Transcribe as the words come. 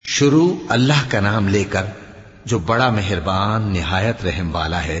شروع اللہ کا نام لے کر جو بڑا مہربان نہایت رحم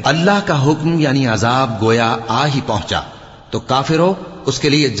والا ہے۔ اللہ کا حکم یعنی عذاب گویا آ ہی پہنچا تو کافرو اس کے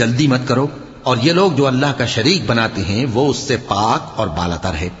لیے جلدی مت کرو، اور یہ لوگ جو اللہ کا شریک بناتے ہیں وہ اس سے پاک اور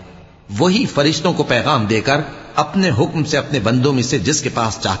بالاتر ہے۔ وہی فرشتوں کو پیغام دے کر اپنے حکم سے اپنے بندوں میں سے جس کے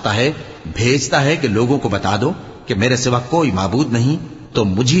پاس چاہتا ہے بھیجتا ہے کہ لوگوں کو بتا دو کہ میرے سوا کوئی معبود نہیں، تو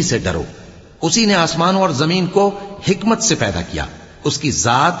مجھی سے ڈرو۔ اسی نے آسمانوں اور زمین کو حکمت سے پیدا کیا، اس کی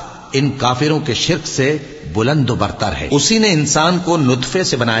ذات ان کافروں کے شرک سے بلند و برتر ہے۔ اسی نے انسان کو نطفے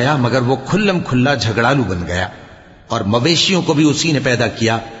سے بنایا مگر وہ کھلم کھلا جھگڑالو بن گیا، اور مویشیوں کو بھی اسی نے پیدا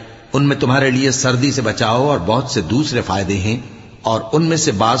کیا، ان میں تمہارے لیے سردی سے بچاؤ اور بہت سے دوسرے فائدے ہیں، اور ان میں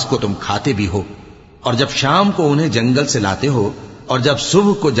سے بعض کو تم کھاتے بھی ہو، اور جب شام کو انہیں جنگل سے لاتے ہو اور جب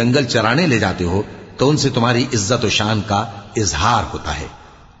صبح کو جنگل چرانے لے جاتے ہو تو ان سے تمہاری عزت و شان کا اظہار ہوتا ہے۔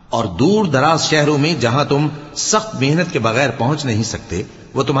 اور دور دراز شہروں میں جہاں تم سخت محنت کے بغیر پہنچ نہیں سکتے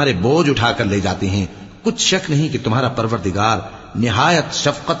وہ تمہارے بوجھ اٹھا کر لے جاتے ہیں۔ کچھ شک نہیں کہ تمہارا پروردگار نہایت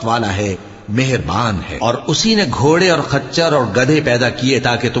شفقت والا ہے، مہربان ہے۔ اور اسی نے گھوڑے اور خچر اور گدھے پیدا کیے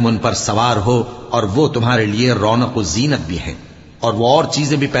تاکہ تم ان پر سوار ہو، اور وہ تمہارے لیے رونق و زینت بھی ہیں، اور وہ اور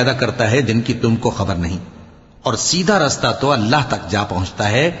چیزیں بھی پیدا کرتا ہے جن کی تم کو خبر نہیں۔ اور سیدھا رستہ تو اللہ تک جا پہنچتا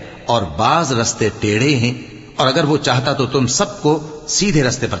ہے، اور بعض رستے ٹیڑھے ہیں، اور اگر وہ چاہتا تو تم سب کو سیدھے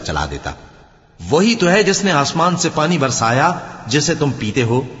رستے پر چلا دیتا۔ وہی تو ہے جس نے آسمان سے پانی برسایا جسے تم پیتے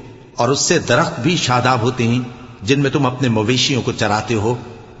ہو، اور اس سے درخت بھی شاداب ہوتے ہیں جن میں تم اپنے مویشیوں کو چراتے ہو۔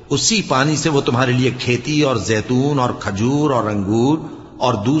 اسی پانی سے وہ تمہارے لیے کھیتی اور زیتون اور کھجور اور انگور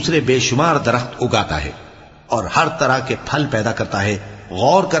اور دوسرے بے شمار درخت اگاتا ہے، اور ہر طرح کے پھل پیدا کرتا ہے۔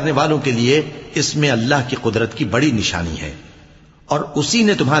 غور کرنے والوں کے لیے اس میں اللہ کی قدرت کی بڑی نشانی ہے۔ اور اسی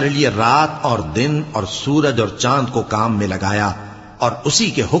نے تمہارے لیے رات اور دن اور سورج اور چاند کو کام میں لگایا، اور اسی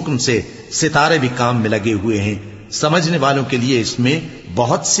کے حکم سے ستارے بھی کام میں لگے ہوئے ہیں۔ سمجھنے والوں کے لیے اس میں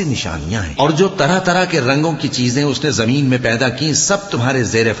بہت سی نشانیاں ہیں۔ اور جو طرح طرح کے رنگوں کی چیزیں اس نے زمین میں پیدا کی سب تمہارے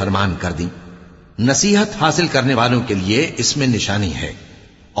زیر فرمان کر دیں۔ نصیحت حاصل کرنے والوں کے لیے اس میں نشانی ہے۔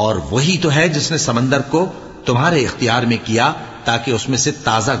 اور وہی تو ہے جس نے سمندر کو تمہارے اختیار میں کیا تاکہ اس میں سے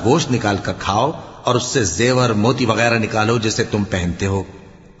تازہ گوشت نکال کر کھاؤ، اور اس سے زیور موتی وغیرہ نکالو جسے تم پہنتے ہو۔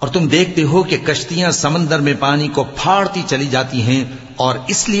 اور تم دیکھتے ہو کہ کشتیاں سمندر میں پانی کو پھاڑتی چلی جاتی ہیں، اور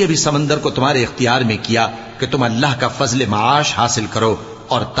اس لیے بھی سمندر کو تمہارے اختیار میں کیا کہ تم اللہ کا فضل معاش حاصل کرو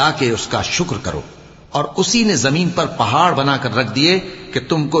اور تاکہ اس کا شکر کرو۔ اور اسی نے زمین پر پہاڑ بنا کر رکھ دیے کہ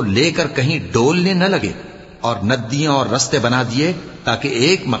تم کو لے کر کہیں ڈولنے نہ لگے، اور ندیاں اور رستے بنا دیے تاکہ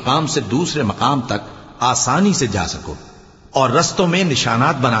ایک مقام سے دوسرے مقام تک آسانی سے جا سکو، اور رستوں میں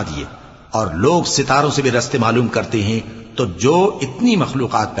نشانات بنا دیے۔ اور لوگ ستاروں سے بھی رستے معلوم کرتے ہیں، تو جو اتنی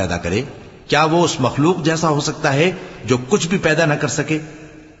مخلوقات پیدا کرے کیا وہ اس مخلوق جیسا ہو سکتا ہے جو کچھ بھی پیدا نہ کر سکے؟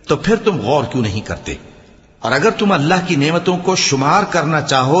 تو پھر تم غور کیوں نہیں کرتے؟ اور اگر تم اللہ کی نعمتوں کو شمار کرنا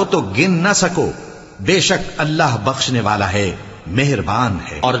چاہو تو گن نہ سکو، بے شک اللہ بخشنے والا ہے، مہربان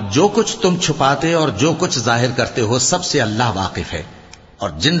ہے۔ اور جو کچھ تم چھپاتے اور جو کچھ ظاہر کرتے ہو سب سے اللہ واقف ہے۔ اور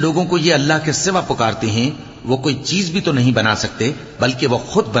جن لوگوں کو یہ اللہ کے سوا پکارتے ہیں وہ کوئی چیز بھی تو نہیں بنا سکتے بلکہ وہ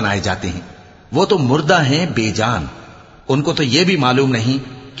خود بنائے جاتے ہیں۔ وہ تو مردہ ہیں بے جان، ان کو تو یہ بھی معلوم نہیں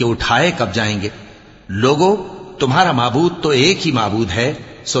کہ اٹھائے کب جائیں گے۔ لوگوں، تمہارا معبود تو ایک ہی معبود ہے،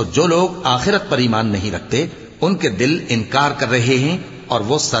 سو جو لوگ آخرت پر ایمان نہیں رکھتے ان کے دل انکار کر رہے ہیں اور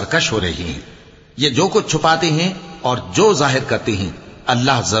وہ سرکش ہو رہے ہیں۔ یہ جو کچھ چھپاتے ہیں اور جو ظاہر کرتے ہیں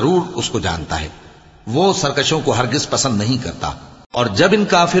اللہ ضرور اس کو جانتا ہے، وہ سرکشوں کو ہرگز پسند نہیں کرتا۔ اور جب ان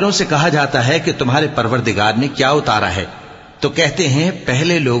کافروں سے کہا جاتا ہے کہ تمہارے پروردگار نے کیا اتارا ہے تو کہتے ہیں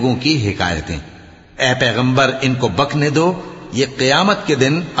پہلے لوگوں کی حکایتیں۔ اے پیغمبر ان کو بکنے دو، یہ قیامت کے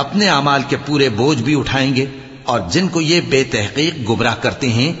دن اپنے اعمال کے پورے بوجھ بھی اٹھائیں گے، اور جن کو یہ بے تحقیق گمراہ کرتے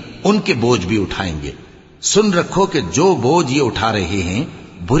ہیں ان کے بوجھ بھی اٹھائیں گے۔ سن رکھو کہ جو بوجھ یہ اٹھا رہے ہیں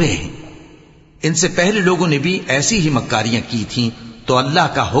برے ہیں۔ ان سے پہلے لوگوں نے بھی ایسی ہی مکاریاں کی تھیں تو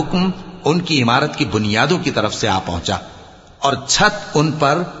اللہ کا حکم ان کی عمارت کی بنیادوں کی طرف سے آ پہنچا، اور چھت ان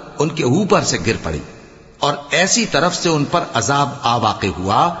پر ان کے اوپر سے گر پڑی، اور ایسی طرف سے ان پر عذاب آ واقع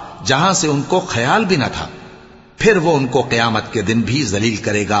ہوا جہاں سے ان کو خیال بھی نہ تھا۔ پھر وہ ان کو قیامت کے دن بھی ذلیل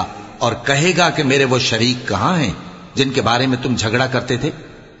کرے گا اور کہے گا کہ میرے وہ شریک کہاں ہیں جن کے بارے میں تم جھگڑا کرتے تھے؟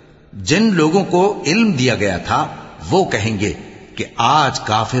 جن لوگوں کو علم دیا گیا تھا وہ کہیں گے کہ آج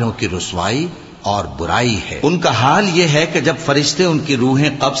کافروں کی رسوائی اور برائی ہے۔ ان کا حال یہ ہے کہ جب فرشتے ان کی روحیں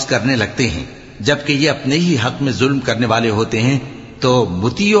قبض کرنے لگتے ہیں جبکہ یہ اپنے ہی حق میں ظلم کرنے والے ہوتے ہیں تو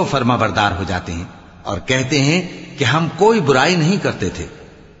مطیع و فرما بردار ہو جاتے ہیں اور کہتے ہیں کہ ہم کوئی برائی نہیں کرتے تھے۔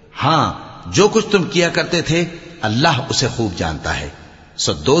 ہاں، جو کچھ تم کیا کرتے تھے اللہ اسے خوب جانتا ہے۔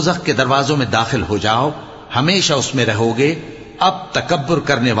 سو دوزخ کے دروازوں میں داخل ہو جاؤ، ہمیشہ اس میں رہو گے، اب تکبر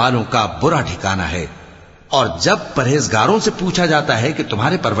کرنے والوں کا برا ٹھکانہ ہے۔ اور جب پرہیزگاروں سے پوچھا جاتا ہے کہ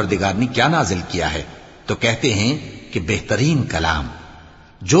تمہارے پروردگار نے کیا نازل کیا ہے تو کہتے ہیں کہ بہترین کلام۔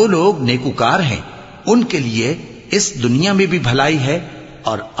 جو لوگ نیکوکار ہیں ان کے لیے اس دنیا میں بھی بھلائی ہے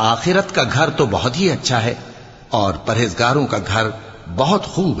اور آخرت کا گھر تو بہت ہی اچھا ہے، اور پرہیزگاروں کا گھر بہت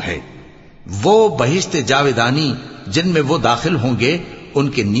خوب ہے۔ وہ بہشت جاویدانی جن میں وہ داخل ہوں گے، ان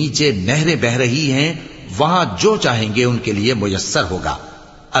کے نیچے نہریں بہہ رہی ہیں، وہاں جو چاہیں گے ان کے لیے میسر ہوگا۔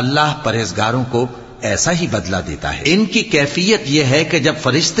 اللہ پرہیزگاروں کو ایسا ہی بدلہ دیتا ہے۔ ان کی کیفیت یہ ہے کہ جب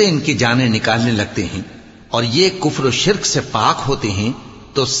فرشتے ان کی جانیں نکالنے لگتے ہیں اور یہ کفر و شرک سے پاک ہوتے ہیں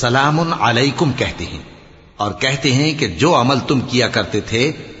تو سلام علیکم کہتے ہیں، اور کہتے ہیں کہ جو عمل تم کیا کرتے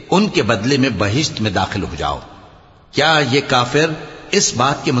تھے ان کے بدلے میں بہشت میں داخل ہو جاؤ۔ کیا یہ کافر اس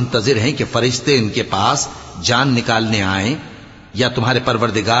بات کے منتظر ہیں کہ فرشتے ان کے پاس جان نکالنے آئیں یا تمہارے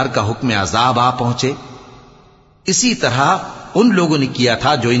پروردگار کا حکم عذاب آ پہنچے؟ اسی طرح ان لوگوں نے کیا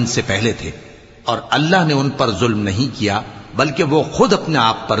تھا جو ان سے پہلے تھے، اور اللہ نے ان پر ظلم نہیں کیا بلکہ وہ خود اپنے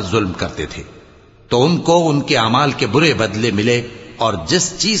آپ پر ظلم کرتے تھے۔ تو ان کو ان کے اعمال کے برے بدلے ملے، اور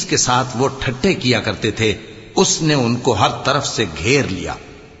جس چیز کے ساتھ وہ ٹھٹھے کیا کرتے تھے اس نے ان کو ہر طرف سے گھیر لیا۔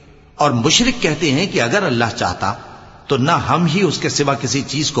 اور مشرک کہتے ہیں کہ اگر اللہ چاہتا تو نہ ہم ہی اس کے سوا کسی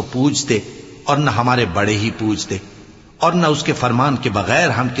چیز کو پوجتے اور نہ ہمارے بڑے ہی پوجتے، اور نہ اس کے فرمان کے بغیر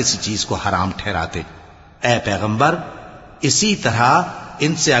ہم کسی چیز کو حرام ٹھہراتے۔ اے پیغمبر، اسی طرح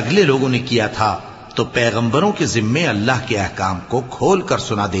ان سے اگلے لوگوں نے کیا تھا، تو پیغمبروں کے ذمے اللہ کے احکام کو کھول کر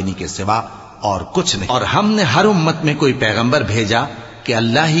سنا دینے کے سوا اور کچھ نہیں۔ اور ہم نے ہر امت میں کوئی پیغمبر بھیجا کہ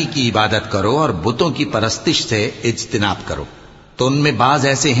اللہ ہی کی عبادت کرو اور بتوں کی پرستش سے اجتناب کرو، تو ان میں بعض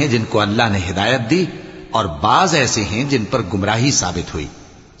ایسے ہیں جن کو اللہ نے ہدایت دی اور بعض ایسے ہیں جن پر گمراہی ثابت ہوئی۔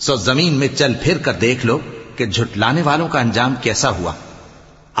 سو زمین میں چل پھر کر دیکھ لو کہ جھٹلانے والوں کا انجام کیسا ہوا۔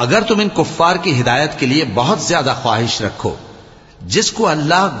 اگر تم ان کفار کی ہدایت کے لیے بہت زیادہ خواہش رکھو، جس کو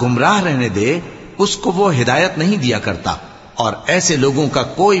اللہ گمراہ رہنے دے اس کو وہ ہدایت نہیں دیا کرتا، اور ایسے لوگوں کا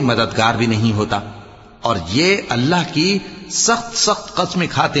کوئی مددگار بھی نہیں ہوتا۔ اور یہ اللہ کی سخت سخت قسمیں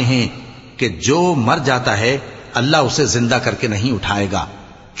کھاتے ہیں کہ جو مر جاتا ہے اللہ اسے زندہ کر کے نہیں اٹھائے گا۔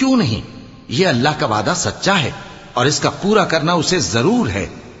 کیوں نہیں؟ یہ اللہ کا وعدہ سچا ہے اور اس کا پورا کرنا اسے ضرور ہے،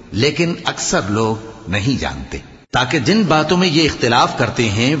 لیکن اکثر لوگ نہیں جانتے۔ تاکہ جن باتوں میں یہ اختلاف کرتے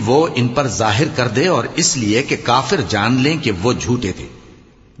ہیں وہ ان پر ظاہر کر دے، اور اس لیے کہ کافر جان لیں کہ وہ جھوٹے تھے۔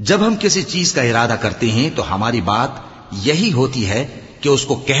 جب ہم کسی چیز کا ارادہ کرتے ہیں تو ہماری بات یہی ہوتی ہے کہ اس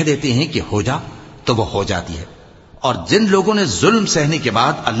کو کہہ دیتے ہیں کہ ہو جا تو وہ ہو جاتی ہے۔ اور جن لوگوں نے ظلم سہنے کے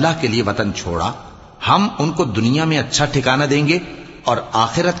بعد اللہ کے لیے وطن چھوڑا، ہم ان کو دنیا میں اچھا ٹھکانہ دیں گے، اور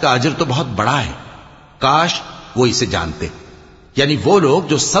آخرت کا اجر تو بہت بڑا ہے۔ کاش وہ اسے جانتے، یعنی وہ لوگ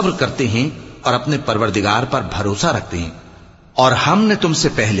جو صبر کرتے ہیں اور اپنے پروردگار پر بھروسہ رکھتے ہیں۔ اور ہم نے تم سے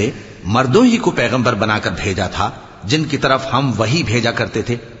پہلے مردوں ہی کو پیغمبر بنا کر بھیجا تھا جن کی طرف ہم وحی بھیجا کرتے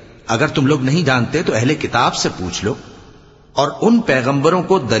تھے۔ اگر تم لوگ نہیں جانتے تو اہل کتاب سے پوچھ لو۔ اور ان پیغمبروں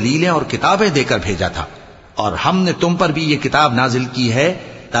کو دلیلیں اور کتابیں دے کر بھیجا تھا، اور ہم نے تم پر بھی یہ کتاب نازل کی ہے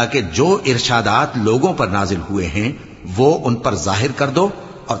تاکہ جو ارشادات لوگوں پر نازل ہوئے ہیں وہ ان پر ظاہر کر دو،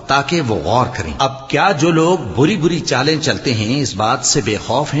 اور تاکہ وہ غور کریں۔ اب کیا جو لوگ بری بری چالیں چلتے ہیں اس بات سے بے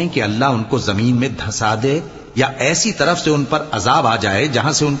خوف ہیں کہ اللہ ان کو زمین میں دھسا دے، یا ایسی طرف سے ان پر عذاب آ جائے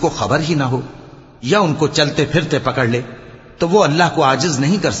جہاں سے ان کو خبر ہی نہ ہو، یا ان کو چلتے پھرتے پکڑ لے تو وہ اللہ کو عاجز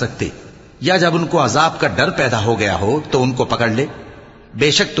نہیں کر سکتے، یا جب ان کو عذاب کا ڈر پیدا ہو گیا ہو تو ان کو پکڑ لے؟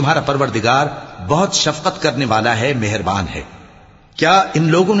 بے شک تمہارا پروردگار بہت شفقت کرنے والا ہے، مہربان ہے۔ کیا ان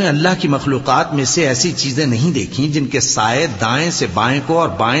لوگوں نے اللہ کی مخلوقات میں سے ایسی چیزیں نہیں دیکھی جن کے سائے دائیں سے بائیں کو اور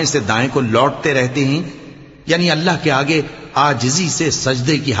بائیں سے دائیں کو لوٹتے رہتے ہیں، یعنی اللہ کے آگے عاجزی سے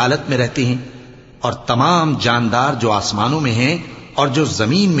سجدے کی حالت میں رہتے ہیں؟ اور تمام جاندار جو آسمانوں میں ہیں اور جو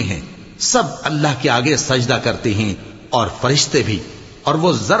زمین میں ہیں سب اللہ کے آگے سجدہ کرتے ہیں، اور فرشتے بھی، اور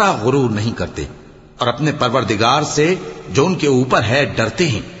وہ ذرا غرور نہیں کرتے، اور اپنے پروردگار سے جو ان کے اوپر ہے ڈرتے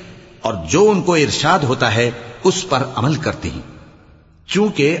ہیں، اور جو ان کو ارشاد ہوتا ہے اس پر عمل کرتے ہیں۔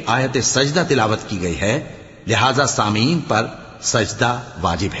 چونکہ آیت سجدہ تلاوت کی گئی ہے لہذا سامعین پر سجدہ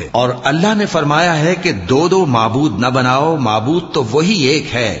واجب ہے۔ اور اللہ نے فرمایا ہے کہ دو دو معبود نہ بناؤ، معبود تو وہی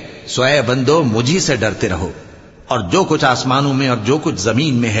ایک ہے، سو اے بندو مجھی سے ڈرتے رہو۔ اور جو کچھ آسمانوں میں اور جو کچھ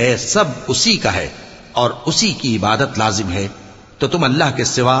زمین میں ہے سب اسی کا ہے، اور اسی کی عبادت لازم ہے، تو تم اللہ کے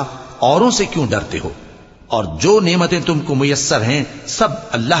سوا اوروں سے کیوں ڈرتے ہو؟ اور جو نعمتیں تم کو میسر ہیں سب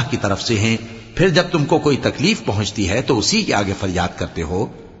اللہ کی طرف سے ہیں۔ پھر جب تم کو کوئی تکلیف پہنچتی ہے تو اسی کے آگے فریاد کرتے ہو،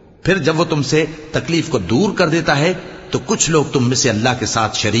 پھر جب وہ تم سے تکلیف کو دور کر دیتا ہے تو کچھ لوگ تم میں سے اللہ کے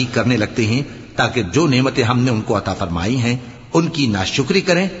ساتھ شریک کرنے لگتے ہیں تاکہ جو نعمتیں ہم نے ان کو عطا فرمائی ہیں ان کی ناشکری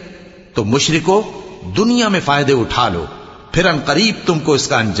کریں۔ تو مشرکو دنیا میں فائدے اٹھا لو، پھر ان قریب تم کو اس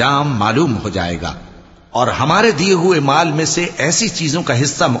کا انجام معلوم ہو جائے گا۔ اور ہمارے دیے ہوئے مال میں سے ایسی چیزوں کا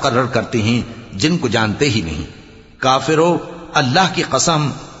حصہ مقرر کرتے ہیں جن کو جانتے ہی نہیں۔ کافرو، اللہ کی قسم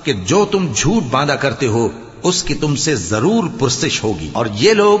کہ جو تم جھوٹ باندھا کرتے ہو اس کی تم سے ضرور پرسش ہوگی۔ اور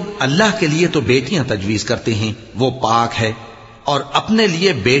یہ لوگ اللہ کے لیے تو بیٹیاں تجویز کرتے ہیں، وہ پاک ہے، اور اپنے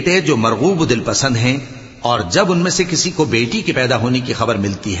لیے بیٹے جو مرغوب دل پسند ہیں، اور جب ان میں سے کسی کو بیٹی کے پیدا ہونے کی خبر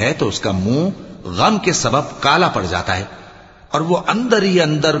ملتی ہے تو اس کا منہ غم کے سبب کالا پڑ جاتا ہے اور وہ اندر ہی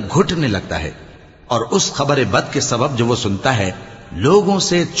اندر گھٹنے لگتا ہے، اور اس خبر بد کے سبب جو وہ سنتا ہے لوگوں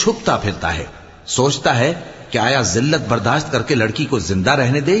سے چھپتا پھرتا ہے، سوچتا ہے کہ آیا ذلت برداشت کر کے لڑکی کو زندہ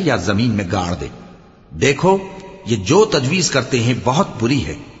رہنے دے یا زمین میں گاڑ دے۔ دیکھو، یہ جو تجویز کرتے ہیں بہت بری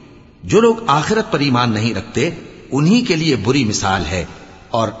ہے۔ جو لوگ آخرت پر ایمان نہیں رکھتے انہی کے لیے بری مثال ہے،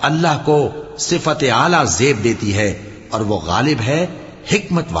 اور اللہ کو صفت اعلیٰ زیب دیتی ہے، اور وہ غالب ہے،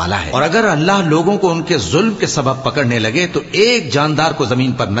 حکمت والا ہے۔ اور اگر اللہ لوگوں کو ان کے ظلم کے سبب پکڑنے لگے تو ایک جاندار کو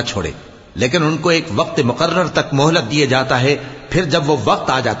زمین پر نہ چھوڑے، لیکن ان کو ایک وقت مقرر تک مہلت دیے جاتا ہے، پھر جب وہ وقت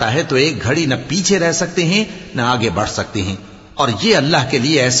آ جاتا ہے تو ایک گھڑی نہ پیچھے رہ سکتے ہیں نہ آگے بڑھ سکتے ہیں۔ اور یہ اللہ کے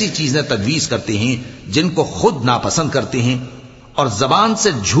لیے ایسی چیزیں تجویز کرتے ہیں جن کو خود ناپسند کرتے ہیں، اور زبان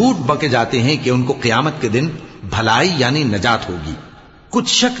سے جھوٹ بکے جاتے ہیں کہ ان کو قیامت کے دن بھلائی یعنی نجات ہوگی۔ کچھ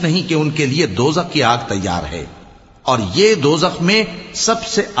شک نہیں کہ ان کے لیے دوزخ کی آگ تیار ہے، اور یہ دوزخ میں سب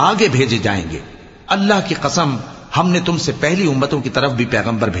سے آگے بھیجے جائیں گے۔ اللہ کی قسم، ہم نے تم سے پہلی امتوں کی طرف بھی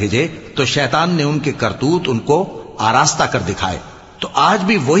پیغمبر بھیجے تو شیطان نے ان کے کرتوت ان کو آراستہ کر دکھائے، تو آج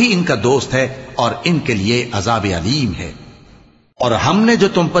بھی وہی ان کا دوست ہے اور ان کے لیے عذاب علیم ہے۔ اور ہم نے جو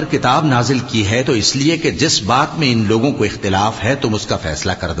تم پر کتاب نازل کی ہے تو اس لیے کہ جس بات میں ان لوگوں کو اختلاف ہے تم اس کا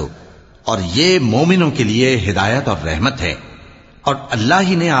فیصلہ کر دو، اور یہ مومنوں کے لیے ہدایت اور رحمت ہے۔ اور اللہ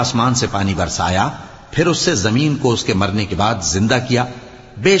ہی نے آسمان سے پانی برسایا، پھر اس سے زمین کو اس کے مرنے کے بعد زندہ کیا،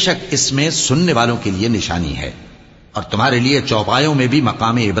 بے شک اس میں سننے والوں کے لیے نشانی ہے۔ اور تمہارے لیے چوپایوں میں بھی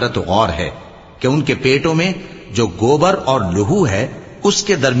مقام عبرت و غور ہے کہ ان کے پیٹوں میں جو گوبر اور لہو ہے اس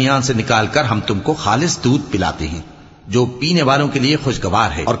کے درمیان سے نکال کر ہم تم کو خالص دودھ پلاتے ہیں جو پینے والوں کے لیے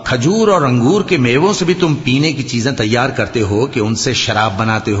خوشگوار ہے، اور کھجور اور انگور کے میووں سے بھی تم پینے کی چیزیں تیار کرتے ہو کہ ان سے شراب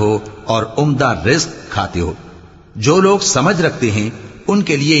بناتے ہو اور عمدہ رزق کھاتے ہو۔ جو لوگ سمجھ رکھتے ہیں ان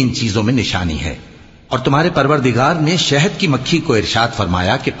کے لیے ان چیزوں میں نشانی ہے۔ اور تمہارے پروردگار نے شہد کی مکھی کو ارشاد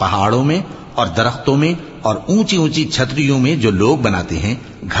فرمایا کہ پہاڑوں میں اور درختوں میں اور اونچی اونچی چھتریوں میں جو لوگ بناتے ہیں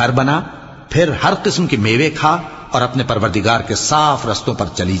گھر بنا، پھر ہر قسم کے میوے کھا اور اپنے پروردگار کے صاف رستوں پر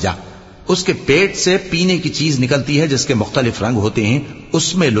چلی جا۔ اس کے پیٹ سے پینے کی چیز نکلتی ہے جس کے مختلف رنگ ہوتے ہیں،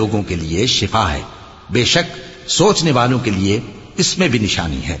 اس میں لوگوں کے لیے شفا ہے، بے شک سوچنے والوں کے لیے اس میں بھی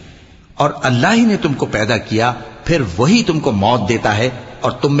نشانی ہے۔ اور اللہ ہی نے تم کو پیدا کیا، پھر وہی تم کو موت دیتا ہے،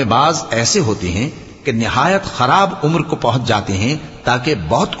 اور تم میں بعض ایسے ہوتے ہیں کہ نہایت خراب عمر کو پہنچ جاتے ہیں تاکہ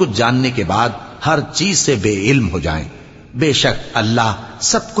بہت کچھ جاننے کے بعد ہر چیز سے بے علم ہو جائیں۔ بے شک اللہ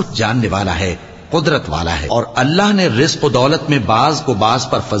سب کچھ جاننے والا ہے، قدرت والا ہے۔ اور اللہ نے رزق و دولت میں بعض کو بعض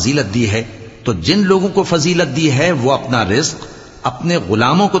پر فضیلت دی ہے، تو جن لوگوں کو فضیلت دی ہے وہ اپنا رزق اپنے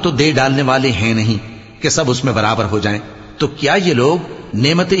غلاموں کو تو دے ڈالنے والے ہیں نہیں کہ سب اس میں برابر ہو جائیں، تو کیا یہ لوگ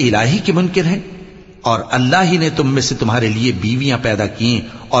نعمت الہی کے منکر ہیں؟ اور اللہ ہی نے تم میں سے تمہارے لیے بیویاں پیدا کی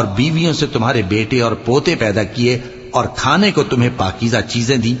اور بیویوں سے تمہارے بیٹے اور پوتے پیدا کیے اور کھانے کو تمہیں پاکیزہ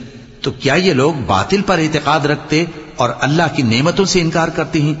چیزیں دی، تو کیا یہ لوگ باطل پر اعتقاد رکھتے اور اللہ کی نعمتوں سے انکار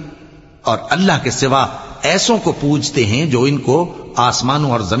کرتے ہیں؟ اور اللہ کے سوا ایسوں کو پوجتے ہیں جو ان کو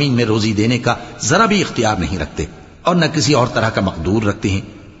آسمانوں اور زمین میں روزی دینے کا ذرا بھی اختیار نہیں رکھتے اور نہ کسی اور طرح کا مقدور رکھتے ہیں۔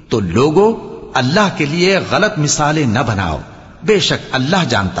 تو لوگوں، اللہ کے لیے غلط مثالیں نہ بناؤ، بے شک اللہ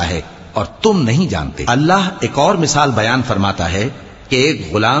جانتا ہے اور تم نہیں جانتے۔ اللہ ایک اور مثال بیان فرماتا ہے کہ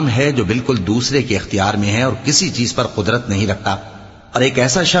ایک غلام ہے جو بالکل دوسرے کے اختیار میں ہے اور کسی چیز پر قدرت نہیں رکھتا، اور ایک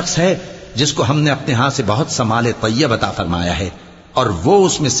ایسا شخص ہے جس کو ہم نے اپنے ہاں سے بہت سا مال طیب عطا فرمایا ہے اور وہ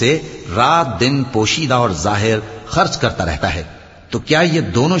اس میں سے رات دن پوشیدہ اور ظاہر خرچ کرتا رہتا ہے، تو کیا یہ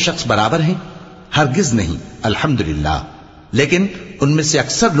دونوں شخص برابر ہیں؟ ہرگز نہیں، الحمدللہ، لیکن ان میں سے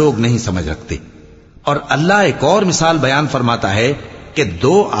اکثر لوگ نہیں سمجھ رکھتے۔ اور اللہ ایک اور مثال بیان فرماتا ہے کہ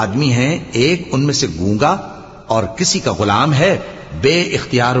دو آدمی ہیں، ایک ان میں سے گونگا اور کسی کا غلام ہے بے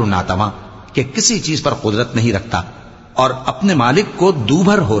اختیار و ناتواں کہ کسی چیز پر قدرت نہیں رکھتا اور اپنے مالک کو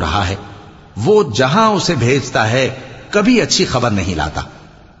دوبھر ہو رہا ہے، وہ جہاں اسے بھیجتا ہے کبھی اچھی خبر نہیں لاتا۔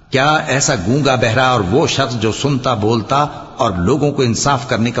 کیا ایسا گونگا بہرا اور وہ شخص جو سنتا بولتا اور لوگوں کو انصاف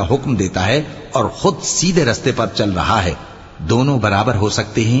کرنے کا حکم دیتا ہے اور خود سیدھے رستے پر چل رہا ہے، دونوں برابر ہو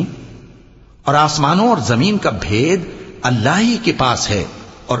سکتے ہیں؟ اور آسمانوں اور زمین کا بھید اللہ ہی کے پاس ہے،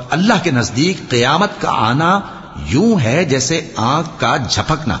 اور اللہ کے نزدیک قیامت کا آنا یوں ہے جیسے آنکھ کا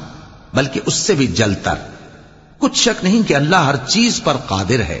جھپکنا، بلکہ اس سے بھی جلتر۔ کچھ شک نہیں کہ اللہ ہر چیز پر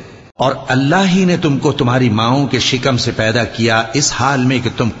قادر ہے۔ اور اللہ ہی نے تم کو تمہاری ماؤں کے شکم سے پیدا کیا اس حال میں کہ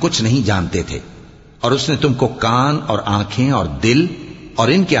تم کچھ نہیں جانتے تھے، اور اس نے تم کو کان اور آنکھیں اور دل اور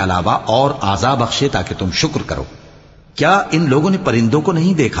ان کے علاوہ اور اعضاء بخشے تاکہ تم شکر کرو۔ کیا ان لوگوں نے پرندوں کو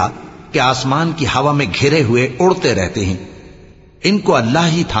نہیں دیکھا کہ آسمان کی ہوا میں گھرے ہوئے اڑتے رہتے ہیں؟ ان کو اللہ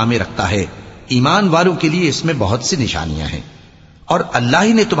ہی تھامے رکھتا ہے۔ ایمان والوں کے لیے اس میں بہت سی نشانیاں ہیں۔ اور اللہ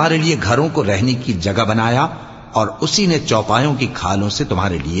ہی نے تمہارے لیے گھروں کو رہنے کی جگہ بنایا، اور اسی نے چوپایوں کی کھالوں سے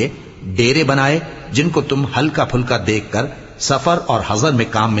تمہارے لیے ڈیرے بنائے جن کو تم ہلکا پھلکا دیکھ کر سفر اور حضر میں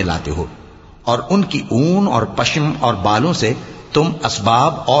کام میں لاتے ہو، اور ان کی اون اور پشم اور بالوں سے تم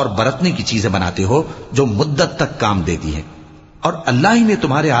اسباب اور برتنے کی چیزیں بناتے ہو جو مدت تک کام دیتی ہیں۔ اور اللہ ہی نے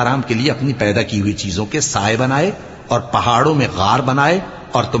تمہارے آرام کے لیے اپنی پیدا کی ہوئی چیزوں کے سائے بنائے اور پہاڑوں میں غار بنائے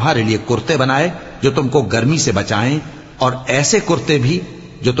اور تمہارے لیے کرتے بنائے جو تم کو گرمی سے بچائیں، اور ایسے کرتے بھی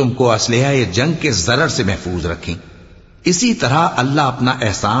جو تم کو اسلحہ جنگ کے ضرر سے محفوظ رکھیں۔ اسی طرح اللہ اپنا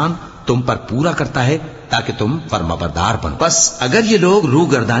احسان تم پر پورا کرتا ہے تاکہ تم فرمانبردار بنو۔ بس اگر یہ لوگ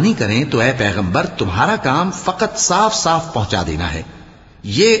روگردانی کریں تو اے پیغمبر تمہارا کام فقط صاف صاف پہنچا دینا ہے۔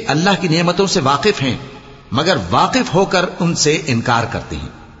 یہ اللہ کی نعمتوں سے واقف ہیں مگر واقف ہو کر ان سے انکار کرتے ہیں،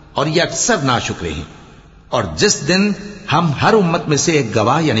 اور یہ اکثر ناشکرے ہیں۔ اور جس دن ہم ہر امت میں سے ایک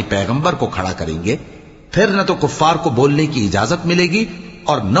گواہ یعنی پیغمبر کو کھڑا کریں گے، پھر نہ تو کفار کو بولنے کی اجازت ملے گی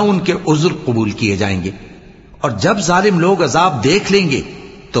اور نہ ان کے عذر قبول کیے جائیں گے۔ اور جب ظالم لوگ عذاب دیکھ لیں گے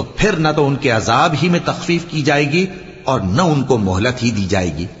تو پھر نہ تو ان کے عذاب ہی میں تخفیف کی جائے گی اور نہ ان کو مہلت ہی دی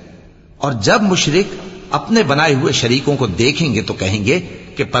جائے گی۔ اور جب مشرک اپنے بنائے ہوئے شریکوں کو دیکھیں گے تو کہیں گے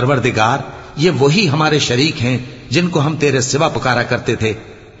کہ پروردگار، یہ وہی ہمارے شریک ہیں جن کو ہم تیرے سوا پکارا کرتے تھے،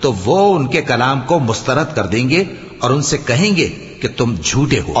 تو وہ ان کے کلام کو مسترد کر دیں گے اور ان سے کہیں گے کہ تم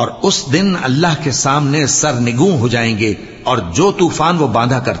جھوٹے ہو، اور اس دن اللہ کے سامنے سرنگوں ہو جائیں گے، اور جو طوفان وہ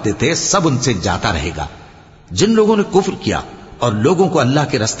باندھا کرتے تھے سب ان سے جاتا رہے گا۔ جن لوگوں نے کفر کیا اور لوگوں کو اللہ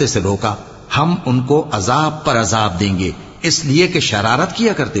کے رستے سے روکا، ہم ان کو عذاب پر عذاب دیں گے اس لیے کہ شرارت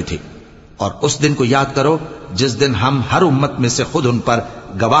کیا کرتے تھے۔ اور اس دن کو یاد کرو جس دن ہم ہر امت میں سے خود ان پر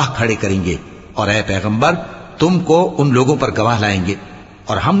گواہ کھڑے کریں گے، اور اے پیغمبر تم کو ان لوگوں پر گواہ لائیں گے۔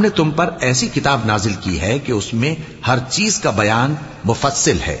 اور ہم نے تم پر ایسی کتاب نازل کی ہے کہ اس میں ہر چیز کا بیان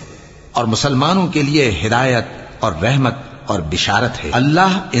مفصل ہے، اور مسلمانوں کے لیے ہدایت اور رحمت اور بشارت ہے۔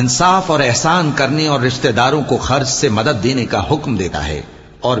 اللہ انصاف اور احسان کرنے اور رشتہ داروں کو خرچ سے مدد دینے کا حکم دیتا ہے،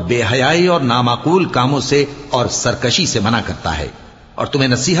 اور بے حیائی اور نامعقول کاموں سے اور سرکشی سے منع کرتا ہے، اور تمہیں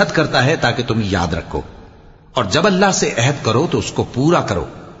نصیحت کرتا ہے تاکہ تم یاد رکھو۔ اور جب اللہ سے عہد کرو تو اس کو پورا کرو،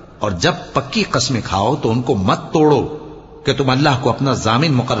 اور جب پکی قسمیں کھاؤ تو ان کو مت توڑو کہ تم اللہ کو اپنا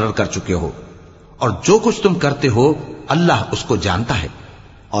ضامن مقرر کر چکے ہو، اور جو کچھ تم کرتے ہو اللہ اس کو جانتا ہے۔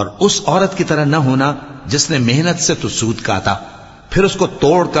 اور اس عورت کی طرح نہ ہونا جس نے محنت سے تو سود کاتا پھر اس کو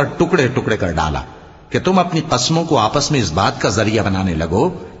توڑ کر ٹکڑے ٹکڑے کر ڈالا، کہ تم اپنی قسموں کو آپس میں اس بات کا ذریعہ بنانے لگو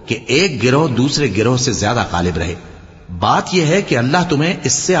کہ ایک گروہ دوسرے گروہ سے زیادہ غالب رہے۔ بات یہ ہے کہ اللہ تمہیں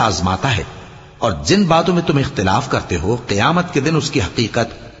اس سے آزماتا ہے، اور جن باتوں میں تم اختلاف کرتے ہو قیامت کے دن اس کی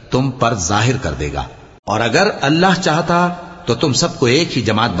حقیقت تم پر ظاہر کر دے گا۔ اور اگر اللہ چاہتا تو تم سب کو ایک ہی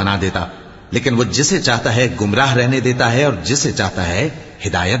جماعت بنا دیتا، لیکن وہ جسے چاہتا ہے گمراہ رہنے دیتا ہے اور جسے چاہتا ہے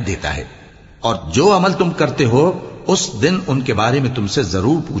ہدایت دیتا ہے۔ اور جو عمل تم کرتے ہو اس دن ان کے بارے میں تم سے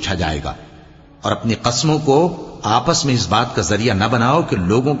ضرور پوچھا جائے گا۔ اور اپنی قسموں کو آپس میں اس بات کا ذریعہ نہ بناؤ کہ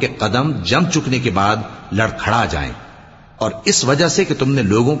لوگوں کے قدم جم چکنے کے بعد لڑکھڑا جائیں، اور اس وجہ سے کہ تم نے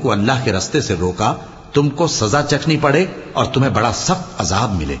لوگوں کو اللہ کے رستے سے روکا تم کو سزا چکھنی پڑے اور تمہیں بڑا سخت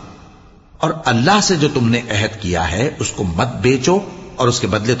عذاب ملے۔ اور اللہ سے جو تم نے عہد کیا ہے اس کو مت بیچو اور اس کے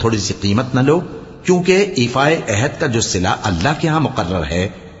بدلے تھوڑی سی قیمت نہ لو، کیونکہ ایفائے عہد کا جو صلہ اللہ کے ہاں مقرر ہے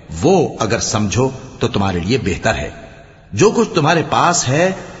وہ اگر سمجھو تو تمہارے لیے بہتر ہے۔ جو کچھ تمہارے پاس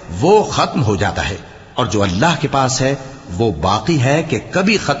ہے وہ ختم ہو جاتا ہے، اور جو اللہ کے پاس ہے وہ باقی ہے کہ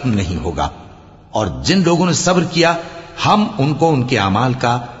کبھی ختم نہیں ہوگا۔ اور جن لوگوں نے صبر کیا ہم ان کو ان کے اعمال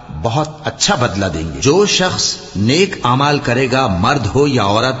کا بہت اچھا بدلہ دیں گے۔ جو شخص نیک اعمال کرے گا مرد ہو یا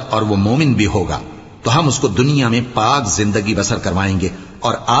عورت اور وہ مومن بھی ہوگا تو ہم اس کو دنیا میں پاک زندگی بسر کروائیں گے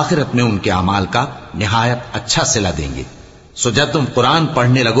اور آخرت میں ان کے اعمال کا نہایت اچھا صلہ دیں گے۔ سو جب تم قرآن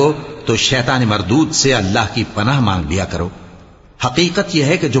پڑھنے لگو تو شیطان مردود سے اللہ کی پناہ مانگ لیا کرو۔ حقیقت یہ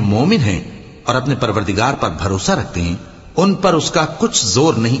ہے کہ جو مومن ہیں اور اپنے پروردگار پر بھروسہ رکھتے ہیں ان پر اس کا کچھ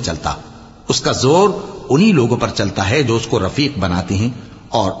زور نہیں چلتا۔ اس کا زور انہی لوگوں پر چلتا ہے جو اس کو رفیق بناتے ہیں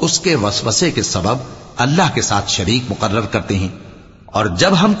اور اس کے وسوسے کے سبب اللہ کے ساتھ شریک مقرر کرتے ہیں۔ اور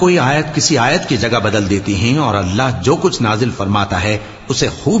جب ہم کوئی آیت کسی آیت کی جگہ بدل دیتے ہیں اور اللہ جو کچھ نازل فرماتا ہے اسے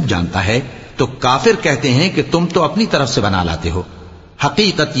خوب جانتا ہے تو کافر کہتے ہیں کہ تم تو اپنی طرف سے بنا لاتے ہو۔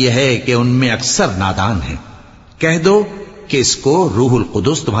 حقیقت یہ ہے کہ ان میں اکثر نادان ہیں۔ کہہ دو کہ اس کو روح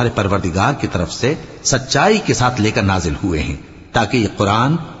القدس تمہارے پروردگار کی طرف سے سچائی کے ساتھ لے کر نازل ہوئے ہیں تاکہ یہ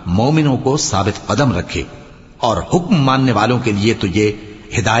قرآن مومنوں کو ثابت قدم رکھے، اور حکم ماننے والوں کے لیے تو یہ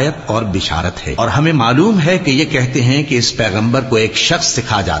ہدایت اور بشارت ہے۔ اور ہمیں معلوم ہے کہ یہ کہتے ہیں کہ اس پیغمبر کو ایک شخص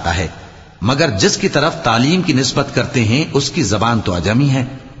سکھا جاتا ہے، مگر جس کی طرف تعلیم کی نسبت کرتے ہیں اس کی زبان تو عجمی ہے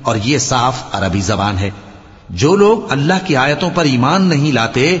اور یہ صاف عربی زبان ہے۔ جو لوگ اللہ کی آیتوں پر ایمان نہیں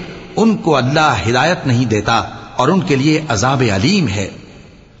لاتے ان کو اللہ ہدایت نہیں دیتا اور ان کے لیے عذاب علیم ہے۔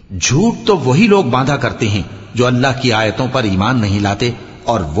 جھوٹ تو وہی لوگ باندھا کرتے ہیں جو اللہ کی آیتوں پر ایمان نہیں لاتے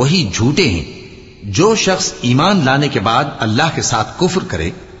اور وہی جھوٹے ہیں۔ جو شخص ایمان لانے کے بعد اللہ کے ساتھ کفر کرے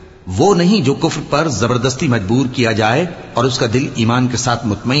وہ نہیں جو کفر پر زبردستی مجبور کیا جائے اور اس کا دل ایمان کے ساتھ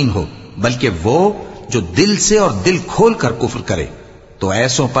مطمئن ہو، بلکہ وہ جو دل سے اور دل کھول کر کفر کرے، تو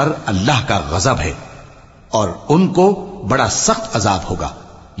ایسوں پر اللہ کا غضب ہے اور ان کو بڑا سخت عذاب ہوگا۔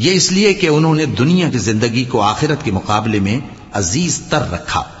 یہ اس لیے کہ انہوں نے دنیا کی زندگی کو آخرت کے مقابلے میں عزیز تر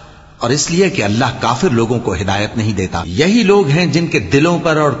رکھا، اور اس لیے کہ اللہ کافر لوگوں کو ہدایت نہیں دیتا۔ یہی لوگ ہیں جن کے دلوں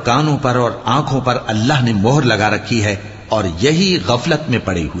پر اور کانوں پر اور آنکھوں پر اللہ نے مہر لگا رکھی ہے اور یہی غفلت میں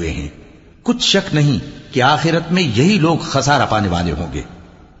پڑے ہوئے ہیں۔ کچھ شک نہیں کہ آخرت میں یہی لوگ خسارہ پانے والے ہوں گے۔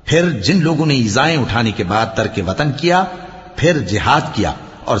 پھر جن لوگوں نے ایذائیں اٹھانے کے بعد ترک وطن کیا، پھر جہاد کیا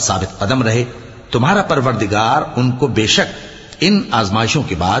اور ثابت قدم رہے، تمہارا پروردگار ان کو بے شک ان آزمائشوں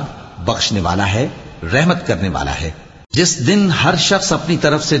کے بعد بخشنے والا ہے، رحمت کرنے والا ہے۔ جس دن ہر شخص اپنی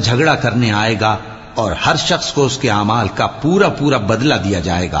طرف سے جھگڑا کرنے آئے گا اور ہر شخص کو اس کے اعمال کا پورا پورا بدلہ دیا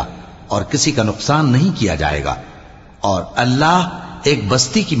جائے گا اور کسی کا نقصان نہیں کیا جائے گا۔ اور اللہ ایک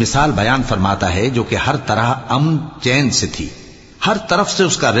بستی کی مثال بیان فرماتا ہے جو کہ ہر طرح امن چین سے تھی، ہر طرف سے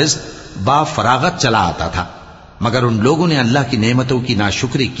اس کا رزق با فراغت چلا آتا تھا، مگر ان لوگوں نے اللہ کی نعمتوں کی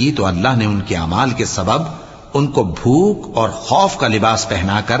ناشکری کی تو اللہ نے ان کے اعمال کے سبب ان کو بھوک اور خوف کا لباس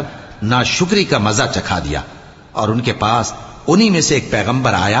پہنا کر ناشکری کا مزہ چکھا دیا۔ اور ان کے پاس انہی میں سے ایک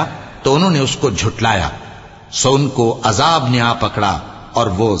پیغمبر آیا تو انہوں نے اس کو جھٹلایا، سو ان کو عذاب نے آ پکڑا اور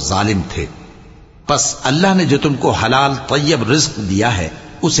وہ ظالم تھے۔ پس اللہ نے جو تم کو حلال طیب رزق دیا ہے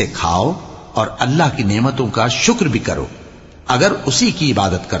اسے کھاؤ اور اللہ کی نعمتوں کا شکر بھی کرو اگر اسی کی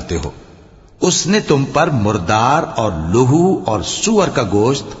عبادت کرتے ہو۔ اس نے تم پر مردار اور لہو اور سور کا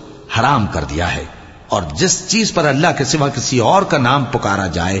گوشت حرام کر دیا ہے، اور جس چیز پر اللہ کے سوا کسی اور کا نام پکارا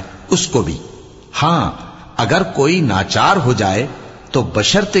جائے اس کو بھی۔ ہاں اگر کوئی ناچار ہو جائے تو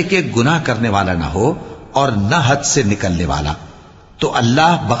بشرطے کہ گناہ کرنے والا نہ ہو اور نہ حد سے نکلنے والا، تو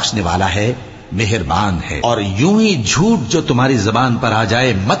اللہ بخشنے والا ہے، مہربان ہے۔ اور یوں ہی جھوٹ جو تمہاری زبان پر آ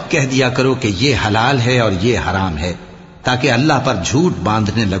جائے مت کہہ دیا کرو کہ یہ حلال ہے اور یہ حرام ہے، تاکہ اللہ پر جھوٹ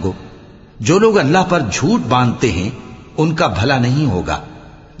باندھنے لگو۔ جو لوگ اللہ پر جھوٹ باندھتے ہیں ان کا بھلا نہیں ہوگا۔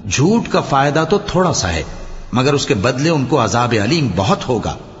 جھوٹ کا فائدہ تو تھوڑا سا ہے، مگر اس کے بدلے ان کو عذاب علیم بہت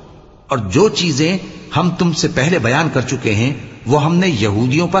ہوگا۔ اور جو چیزیں ہم تم سے پہلے بیان کر چکے ہیں وہ ہم نے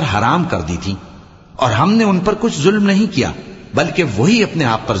یہودیوں پر حرام کر دی تھی، اور ہم نے ان پر کچھ ظلم نہیں کیا بلکہ وہی اپنے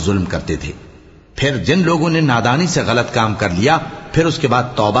آپ پر ظلم کرتے تھے۔ پھر جن لوگوں نے نادانی سے غلط کام کر لیا پھر اس کے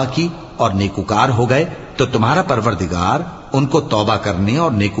بعد توبہ کی اور نیکوکار ہو گئے تو تمہارا پروردگار ان کو توبہ کرنے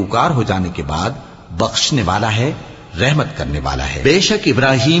اور نیکوکار ہو جانے کے بعد بخشنے والا ہے، رحمت کرنے والا ہے۔ بے شک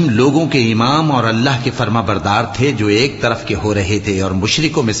ابراہیم لوگوں کے امام اور اللہ کے فرما بردار تھے جو ایک طرف کے ہو رہے تھے اور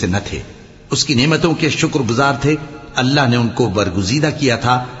مشرکوں میں سے نہ تھے۔ اس کی نعمتوں کے شکر گزار تھے۔ اللہ نے ان کو برگزیدہ کیا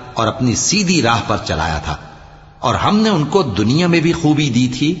تھا اور اپنی سیدھی راہ پر چلایا تھا، اور ہم نے ان کو دنیا میں بھی خوبی دی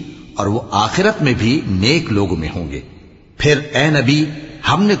تھی اور وہ آخرت میں بھی نیک لوگوں میں ہوں گے۔ پھر اے نبی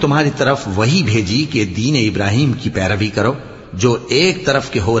ہم نے تمہاری طرف وہی بھیجی کہ دین ابراہیم کی پیروی کرو جو ایک طرف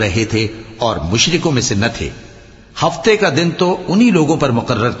کے ہو رہے تھے اور مشرکوں میں سے نہ تھے۔ ہفتے کا دن تو انہی لوگوں پر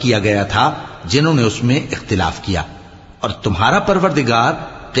مقرر کیا گیا تھا جنہوں نے اس میں اختلاف کیا، اور تمہارا پروردگار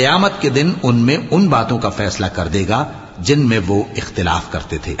قیامت کے دن ان میں ان باتوں کا فیصلہ کر دے گا جن میں وہ اختلاف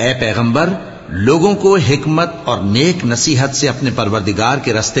کرتے تھے۔ اے پیغمبر لوگوں کو حکمت اور نیک نصیحت سے اپنے پروردگار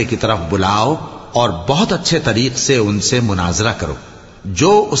کے رستے کی طرف بلاؤ اور بہت اچھے طریق سے ان سے مناظرہ کرو۔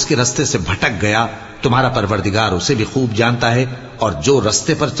 جو اس کے رستے سے بھٹک گیا تمہارا پروردگار اسے بھی خوب جانتا ہے، اور جو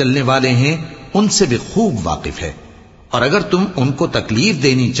رستے پر چلنے والے ہیں ان سے بھی خوب واقف ہے۔ اور اگر تم ان کو تکلیف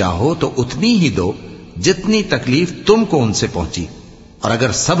دینی چاہو تو اتنی ہی دو جتنی تکلیف تم کو ان سے پہنچی، اور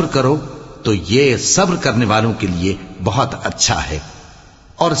اگر صبر کرو تو یہ صبر کرنے والوں کے لیے بہت اچھا ہے۔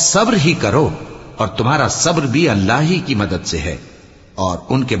 اور صبر ہی کرو، اور تمہارا صبر بھی اللہ ہی کی مدد سے ہے، اور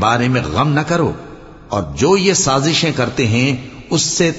ان کے بارے میں غم نہ کرو، اور جو یہ سازشیں کرتے ہیں اس سے